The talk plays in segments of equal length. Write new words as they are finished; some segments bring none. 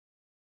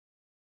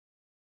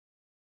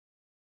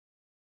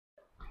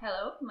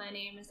Hello, my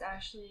name is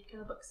Ashley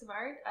Kilabuk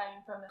Savard. I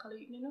am from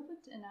Inuk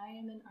and I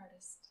am an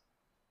artist.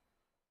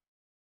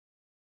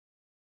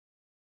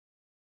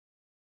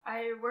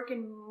 I work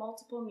in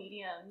multiple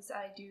mediums.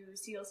 I do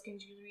sealskin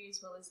jewelry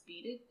as well as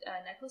beaded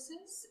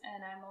necklaces,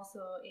 and I'm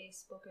also a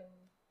spoken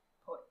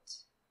poet.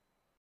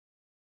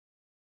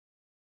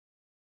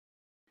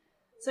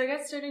 So I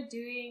got started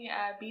doing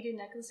beaded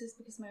necklaces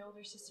because my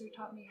older sister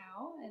taught me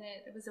how, and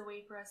it was a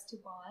way for us to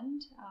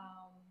bond.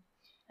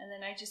 And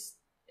then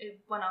it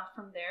went off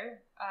from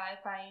there. I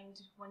find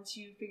once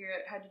you figure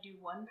out how to do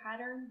one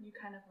pattern, you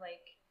kind of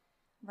like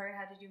learn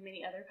how to do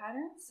many other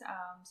patterns.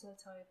 So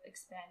that's how I've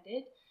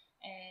expanded.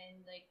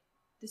 And like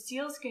the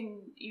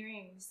sealskin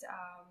earrings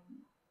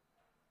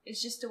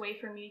is just a way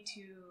for me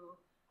to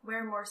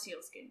wear more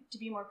sealskin, to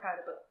be more proud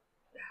about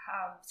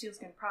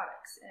sealskin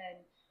products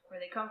and where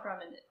they come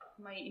from and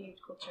my Inuk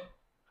culture.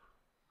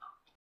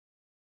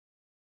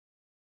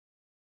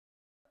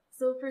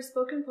 So for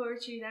spoken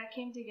poetry, that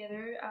came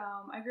together.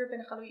 I grew up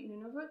in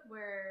Nunavut,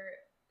 where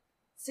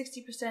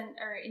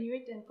 60% are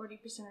Inuit and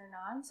 40% are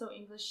non, so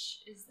English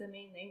is the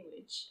main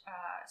language.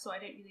 So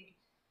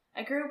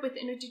I grew up with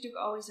Inuktitut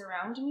always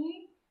around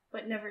me,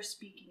 but never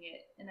speaking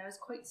it. And I was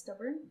quite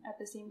stubborn at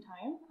the same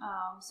time.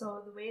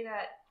 So the way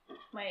that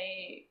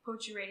my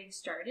poetry writing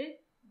started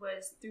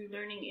was through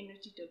learning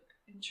Inuktitut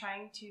and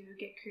trying to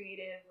get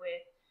creative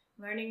with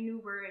learning new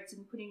words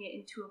and putting it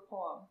into a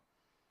poem.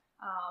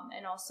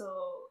 And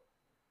also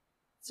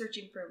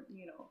searching for,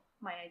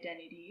 my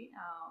identity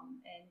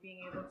and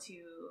being able to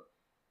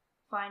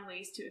find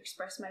ways to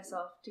express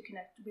myself, to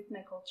connect with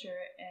my culture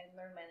and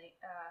learn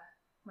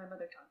my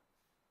mother tongue.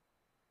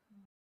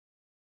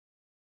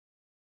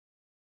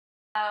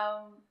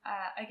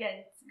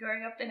 Again,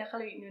 growing up in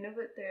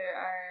Nunavut, there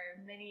are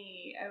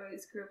many. I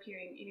always grew up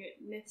hearing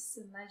Inuit myths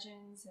and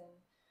legends and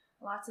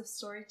lots of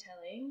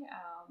storytelling,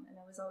 and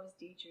I was always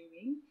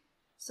daydreaming.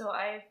 So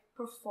I've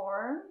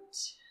performed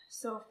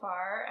so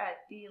far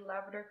at the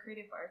Labrador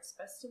Creative Arts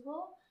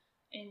Festival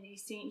and the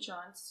St.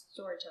 John's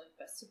Storytelling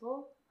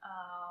Festival,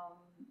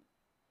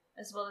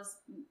 as well as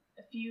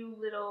a few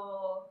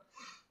little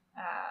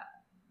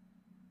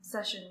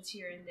sessions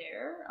here and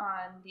there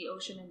on the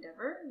Ocean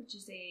Endeavour, which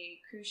is a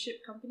cruise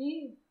ship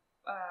company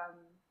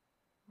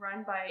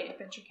run by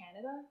Adventure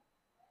Canada,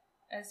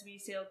 as we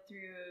sailed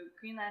through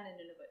Greenland and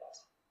Nunavut.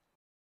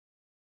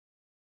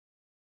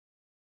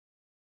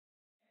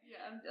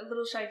 Yeah, I'm a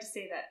little shy to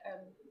say that.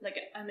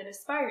 I'm an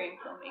aspiring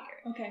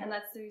filmmaker. Okay. And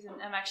that's the reason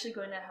I'm actually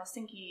going to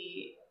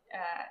Helsinki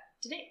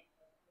tonight.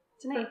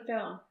 For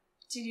film.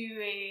 To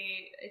do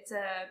it's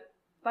a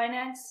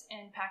finance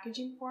and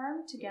packaging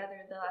forum to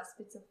gather the last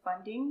bits of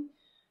funding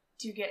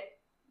to get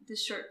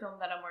this short film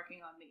that I'm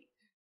working on made.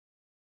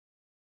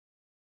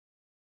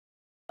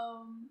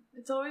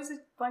 It's always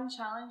a fun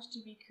challenge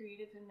to be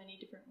creative in many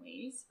different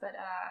ways, but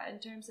in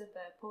terms of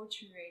the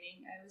poetry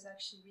writing, I was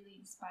actually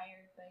really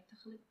inspired by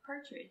Takalik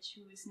Partridge,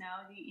 who is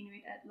now the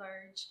Inuit at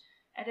Large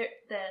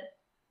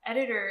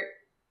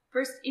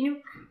first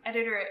Inuk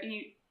editor at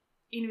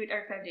Inuit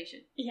Art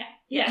Foundation.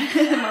 Yeah.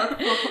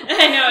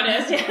 I know it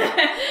is.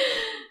 Yeah.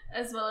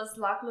 As well as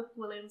Lakluk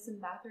Williamson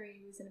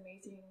Bathory, who's an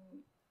amazing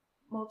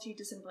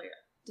multidisciplinary.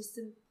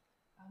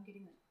 I'm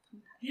getting that.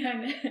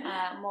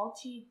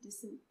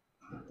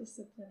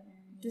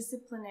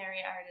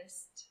 Disciplinary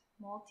artist.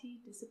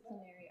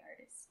 Multidisciplinary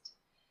artist.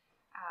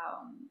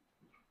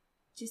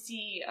 To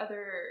see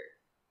other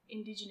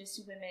Indigenous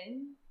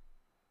women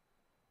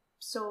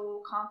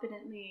so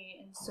confidently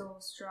and so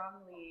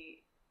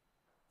strongly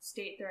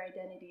state their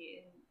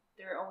identity in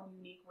their own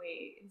unique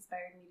way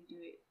inspired me to do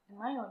it in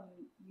my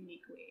own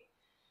unique way,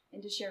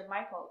 and to share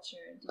my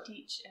culture and to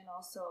teach, and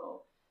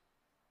also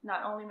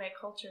not only my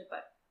culture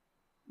but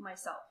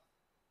myself.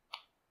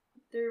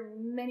 There are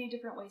many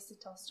different ways to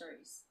tell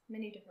stories,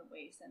 many different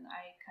ways, and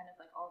I kind of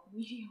like all the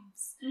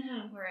mediums.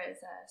 Mm-hmm.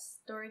 Whereas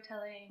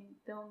storytelling,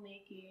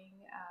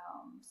 filmmaking,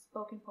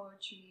 spoken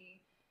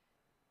poetry,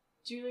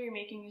 jewelry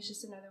making is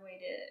just another way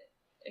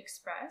to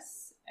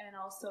express and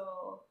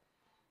also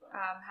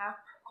have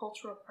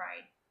cultural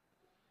pride.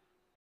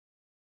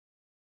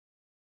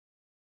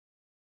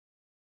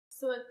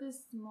 So at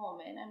this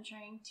moment, I'm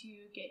trying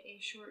to get a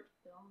short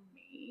film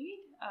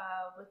made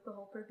with the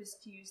whole purpose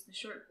to use the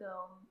short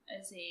film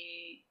as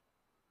a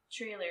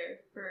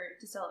trailer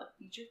to sell a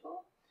feature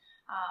film.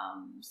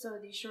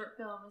 So the short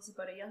film is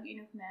about a young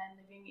Inuk man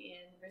living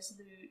in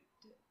Resolute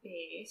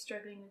Bay,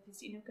 struggling with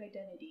his Inuk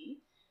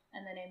identity,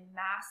 and then a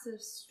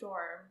massive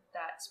storm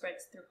that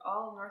spreads through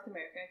all of North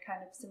America, kind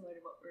of similar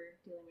to what we're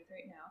dealing with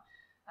right now,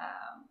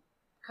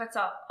 cuts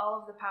off all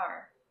of the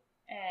power,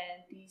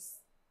 and this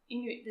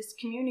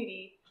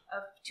community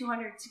of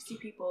 260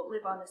 people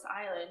live on this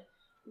island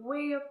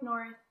way up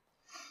north,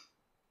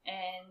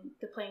 and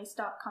the planes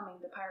stop coming,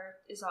 the power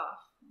is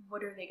off.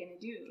 What are they going to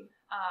do?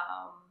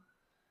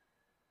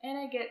 And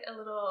it gets a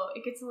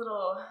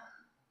little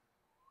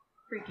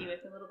freaky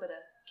with a little bit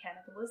of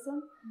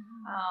cannibalism,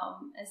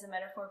 as a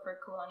metaphor for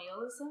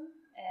colonialism.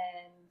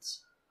 And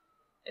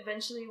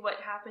eventually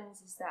what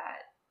happens is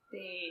that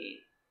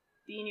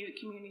the Inuit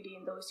community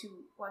and those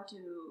who want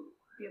to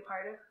be a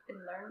part of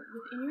and learn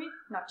with Inuit,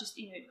 not just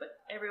Inuit, but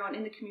everyone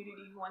in the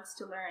community who wants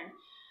to learn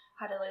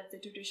how to live the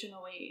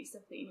traditional ways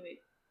of the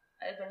Inuit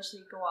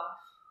eventually go off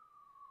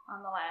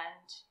on the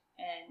land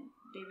and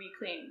they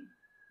reclaim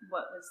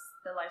what was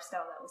the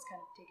lifestyle that was kind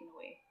of taken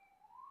away.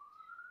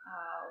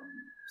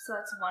 So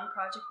that's one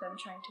project that I'm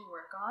trying to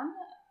work on.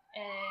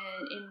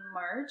 And in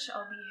March,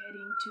 I'll be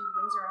heading to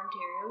Windsor,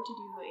 Ontario to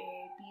do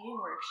a beading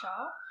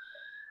workshop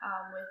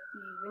with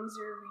the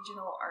Windsor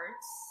Regional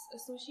Arts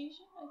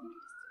Association, I think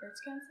it's Arts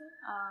Council.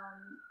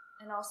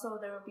 And also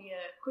there will be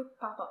a quick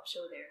pop-up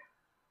show there.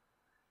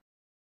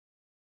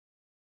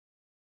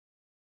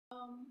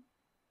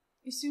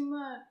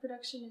 Usuma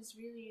production is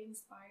really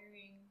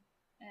inspiring,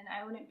 and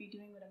I wouldn't be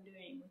doing what I'm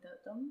doing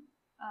without them.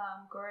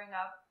 Growing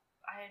up,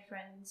 I had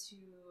friends who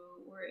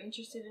were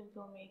interested in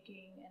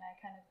filmmaking, and I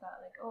kind of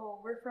thought like, oh,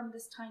 we're from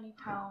this tiny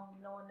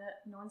town no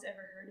one's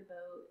ever heard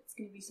about. It's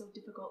going to be so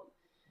difficult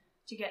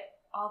to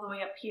get all the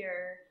way up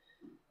here.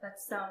 That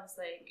sounds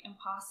like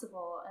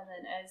impossible. And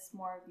then as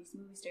more of these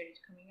movies started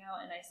coming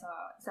out, and I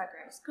saw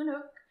Zacharias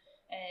Kunuk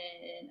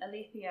and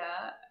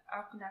Alethea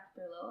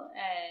Arpanakberlo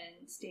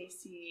and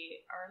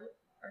Stacey Aglu.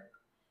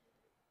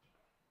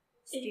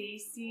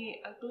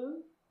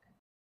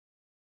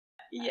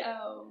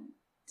 Yeah.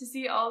 To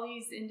see all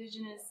these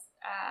Indigenous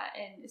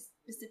and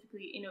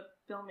specifically Inuk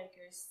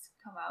filmmakers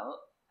come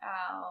out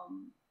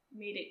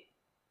made it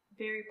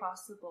very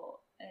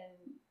possible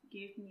and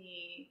gave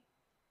me,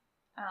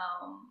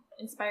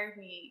 inspired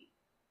me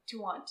to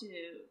want to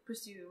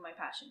pursue my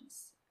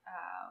passions.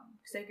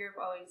 Because I grew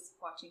up always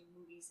watching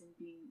movies and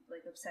being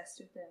like obsessed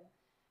with them,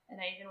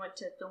 and I even went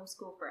to film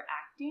school for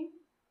acting,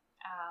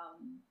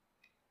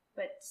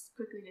 but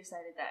quickly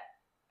decided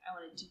that I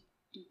wanted to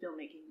do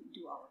filmmaking and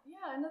do all of it.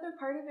 Yeah, another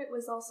part of it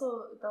was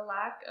also the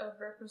lack of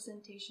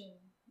representation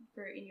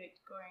for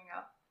Inuit growing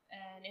up,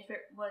 and if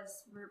it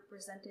was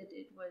represented,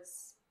 it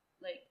was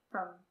like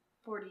from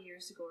 40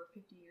 years ago or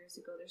 50 years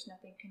ago. There's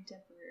nothing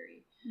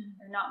contemporary,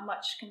 or not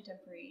much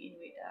contemporary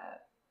Inuit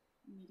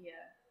media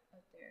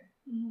out there.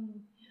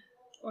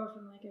 Or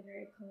from like a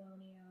very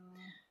colonial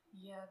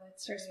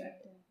that's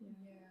perspective. Right.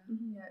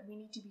 Yeah, we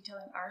need to be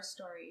telling our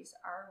stories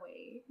our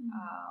way.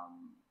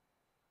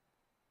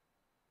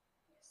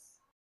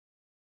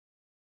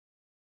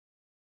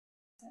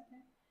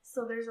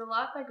 So there's a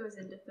lot that goes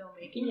into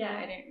filmmaking that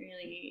I didn't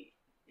really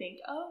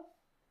think of,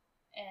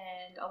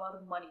 and a lot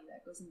of money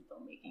that goes into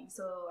filmmaking.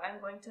 So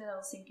I'm going to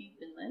Helsinki,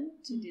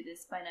 Finland to do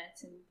this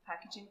finance and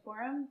packaging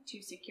forum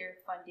to secure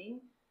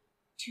funding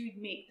to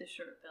make the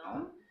short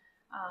film.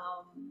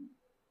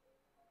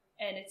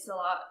 And it's a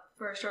lot,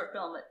 for a short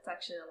film, it's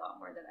actually a lot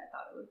more than I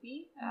thought it would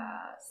be.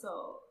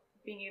 So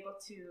being able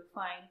to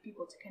find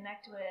people to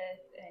connect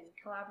with and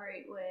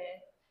collaborate with,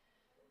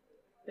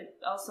 but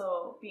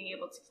also being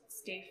able to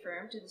stay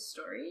firm to the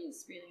story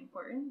is really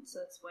important. So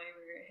that's why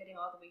we're heading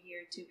all the way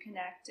here to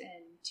connect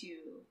and to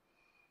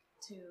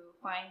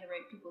find the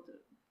right people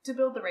to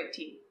build the right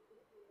team.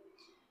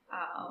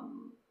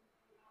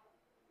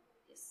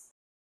 Yes.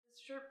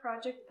 This short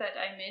project that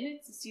I'm in,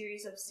 it's a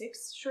series of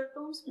 6 short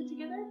films put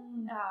together.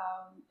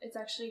 It's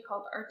actually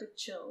called Arctic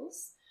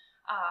Chills.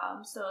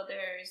 So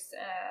there's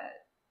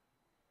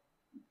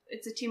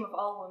it's a team of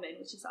all women,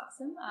 which is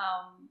awesome.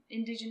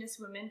 Indigenous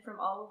women from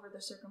all over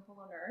the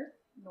circumpolar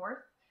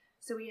north.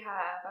 So we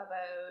have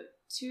about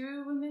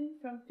 2 women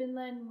from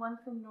Finland, 1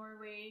 from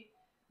Norway,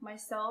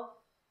 myself,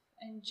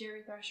 and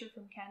Jerry Thrasher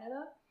from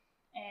Canada,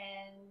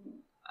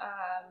 and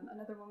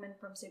another woman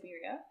from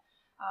Siberia.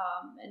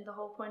 And the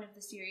whole point of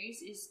the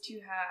series is to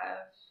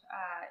have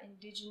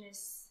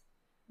Indigenous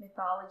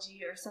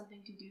mythology or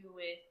something to do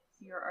with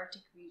your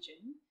Arctic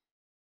region.